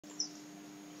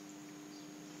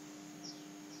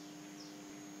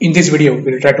In this video,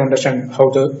 we'll try to understand how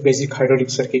the basic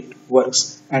hydraulic circuit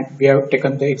works, and we have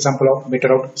taken the example of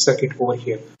meter out circuit over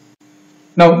here.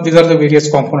 Now, these are the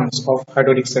various components of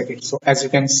hydraulic circuit. So as you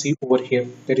can see over here,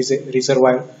 there is a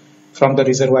reservoir. From the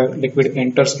reservoir, liquid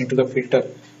enters into the filter.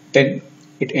 Then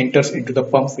it enters into the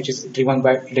pump, which is driven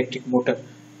by electric motor.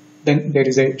 Then there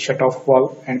is a shut-off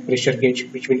valve and pressure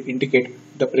gauge, which will indicate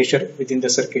the pressure within the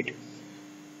circuit.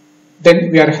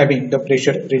 Then we are having the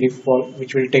pressure relief valve,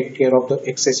 which will take care of the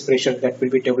excess pressure that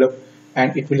will be developed,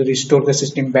 and it will restore the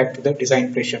system back to the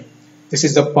design pressure. This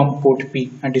is the pump port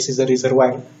P, and this is the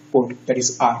reservoir port, that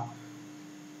is R.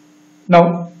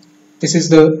 Now this is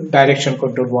the direction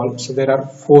control valve. So there are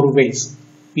four ways: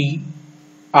 P,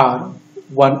 R,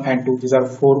 1 and 2. These are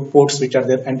four ports which are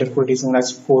there, and therefore it is known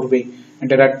as four-way. And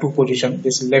there are two positions: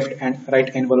 this left and right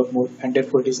envelope mode, and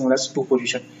therefore it is known as two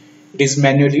position. It is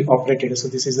manually operated, so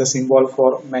this is the symbol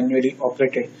for manually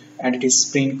operated, and it is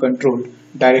spring controlled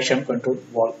direction control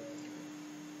valve.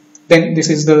 Then this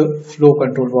is the flow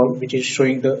control valve, which is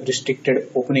showing the restricted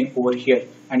opening over here,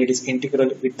 and it is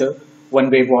integral with the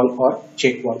one-way valve or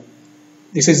check valve.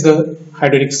 This is the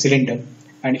hydraulic cylinder,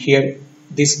 and here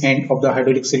this end of the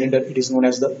hydraulic cylinder, it is known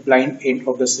as the blind end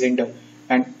of the cylinder,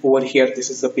 and over here this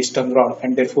is the piston rod,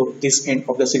 and therefore this end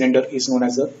of the cylinder is known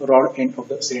as the rod end of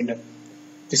the cylinder.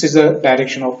 This is the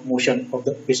direction of motion of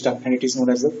the piston, and it is known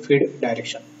as the feed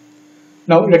direction.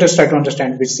 Now let us try to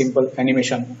understand with simple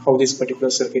animation how this particular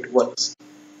circuit works.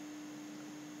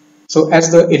 So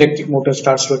as the electric motor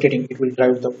starts rotating, it will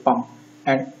drive the pump,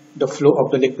 and the flow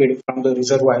of the liquid from the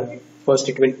reservoir, first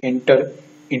it will enter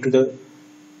into the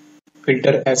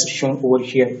filter as shown over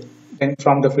here. Then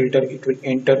from the filter it will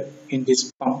enter in this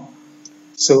pump.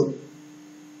 So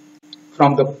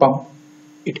from the pump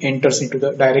it enters into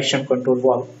the direction control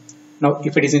valve. Now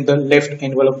if it is in the left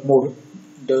envelope mode,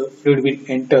 the fluid will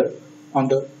enter on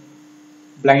the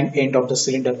blind end of the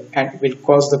cylinder and will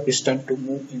cause the piston to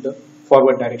move in the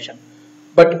forward direction.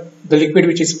 But the liquid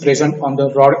which is present on the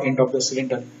rod end of the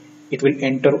cylinder, it will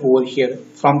enter over here.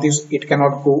 From this it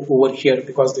cannot go over here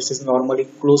because this is normally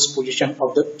closed position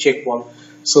of the check valve.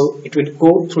 So it will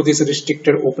go through this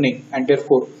restricted opening, and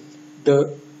therefore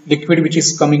the liquid which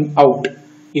is coming out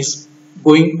is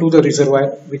going to the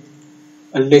reservoir with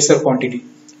a lesser quantity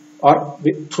or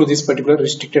through this particular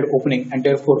restricted opening, and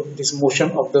therefore this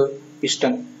motion of the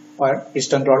piston or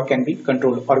piston rod can be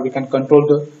controlled, or we can control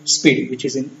the speed which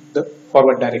is in the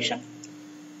forward direction.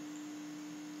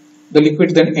 The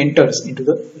liquid then enters into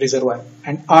the reservoir,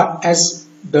 and as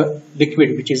the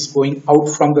liquid which is going out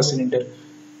from the cylinder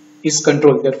is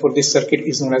controlled, therefore this circuit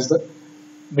is known as the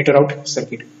meter out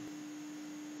circuit.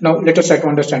 Now let us try to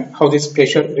understand how this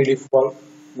pressure relief valve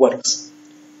works.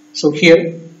 So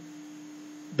here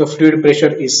the fluid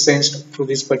pressure is sensed through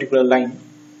this particular line.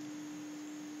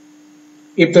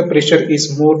 If the pressure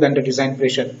is more than the design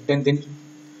pressure, then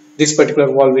this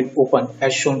particular valve will open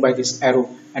as shown by this arrow,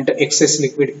 and the excess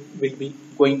liquid will be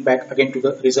going back again to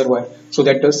the reservoir, so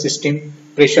that the system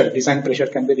pressure, design pressure,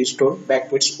 can be restored back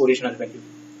to its original value.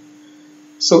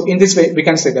 So in this way we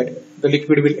can say that the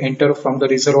liquid will enter from the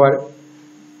reservoir,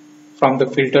 from the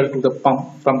filter to the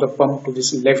pump, from the pump to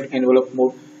this left envelope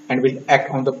mode, and will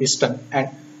act on the piston, and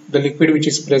the liquid which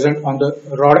is present on the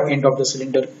rod end of the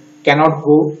cylinder cannot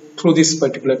go through this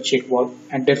particular check valve,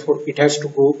 and therefore it has to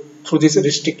go through this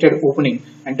restricted opening,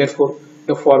 and therefore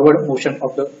the forward motion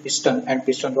of the piston and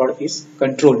piston rod is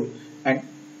controlled, and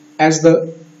as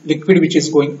the liquid which is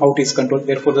going out is controlled,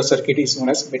 therefore the circuit is known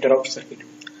as meter out circuit.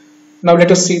 Now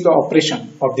let us see the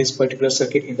operation of this particular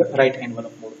circuit in the right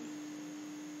envelope mode.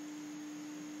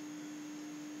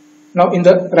 Now in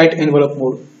the right envelope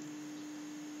mode,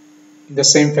 in the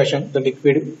same fashion, the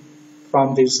liquid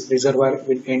from this reservoir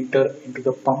will enter into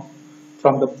the pump.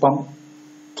 From the pump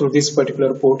through this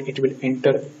particular port, it will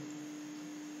enter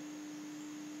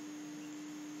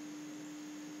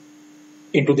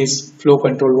into this flow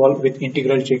control valve with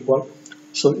integral check valve.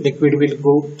 So liquid will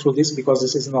go through this because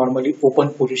this is normally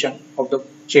open position of the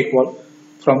check valve,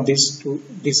 from this to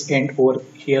this end over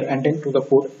here, and then to the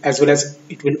port, as well as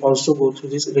it will also go through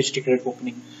this restricted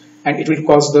opening, and it will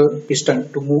cause the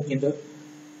piston to move in the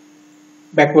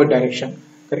backward direction,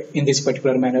 correct, in this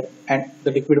particular manner, and the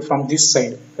liquid from this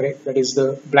side, correct, that is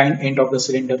the blind end of the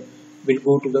cylinder, will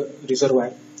go to the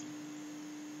reservoir,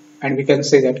 and we can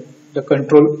say that the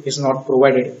control is not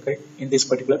provided, correct, in this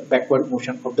particular backward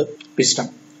motion of the piston.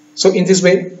 So in this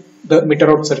way the meter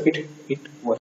out circuit it works.